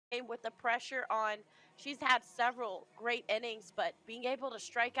with the pressure on. She's had several great innings, but being able to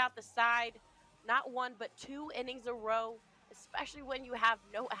strike out the side, not one, but 2 innings a row, especially when you have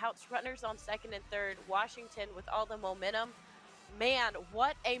no outs, runners on second and third, Washington with all the momentum. Man,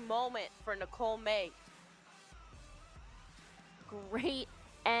 what a moment for Nicole May. Great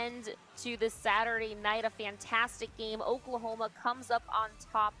end to the Saturday night. A fantastic game. Oklahoma comes up on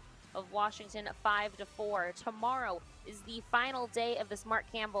top of Washington 5-4. Tomorrow is the final day of this Mark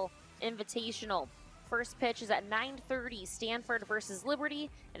Campbell Invitational. First pitch is at 9:30, Stanford versus Liberty,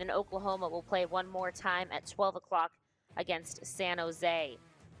 and then Oklahoma will play one more time at 12 o'clock against San Jose.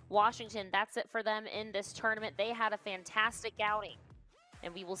 Washington, that's it for them in this tournament. They had a fantastic outing,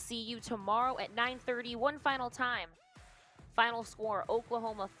 and we will see you tomorrow at 9:30, one final time. Final score,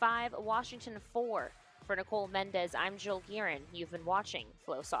 Oklahoma 5, Washington 4. For Nicole Mendez, I'm Jill Guerin. You've been watching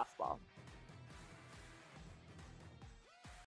FloSoftball.